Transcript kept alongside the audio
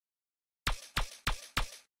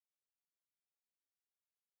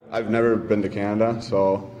I've never been to Canada,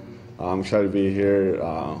 so I'm excited to be here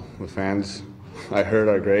with fans. I heard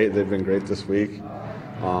are great. They've been great this week.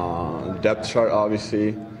 Depth chart,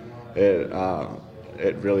 obviously,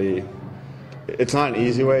 it really, it's not an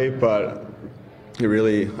easy way, but it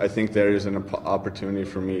really, I think there is an opportunity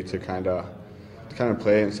for me to kind of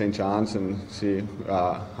play in St. John's and see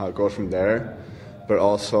how it goes from there. But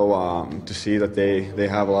also to see that they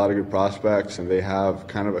have a lot of good prospects and they have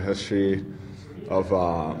kind of a history of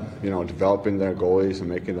developing their goalies and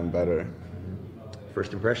making them better.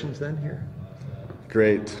 First impressions then here?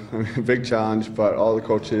 Great. I mean, big challenge, but all the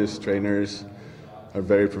coaches, trainers are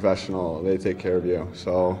very professional. They take care of you,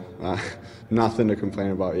 so nothing to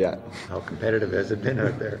complain about yet. How competitive has it been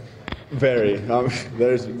out there? Very.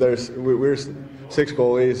 We're 6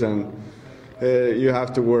 goalies, and you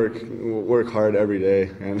have to work hard every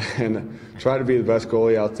day and try to be the best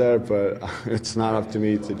goalie out there. But it's not up to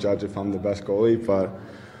me to judge if I'm the best goalie.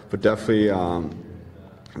 But definitely,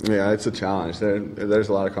 yeah, it's a challenge. There's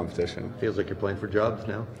a lot of competition. Feels like you're playing for jobs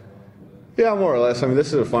now. Yeah, more or less. I mean,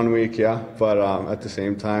 this is a fun week, yeah. But at the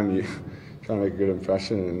same time, you trying to make a good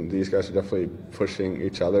impression, and these guys are definitely pushing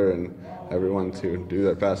each other and everyone to do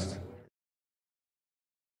their best.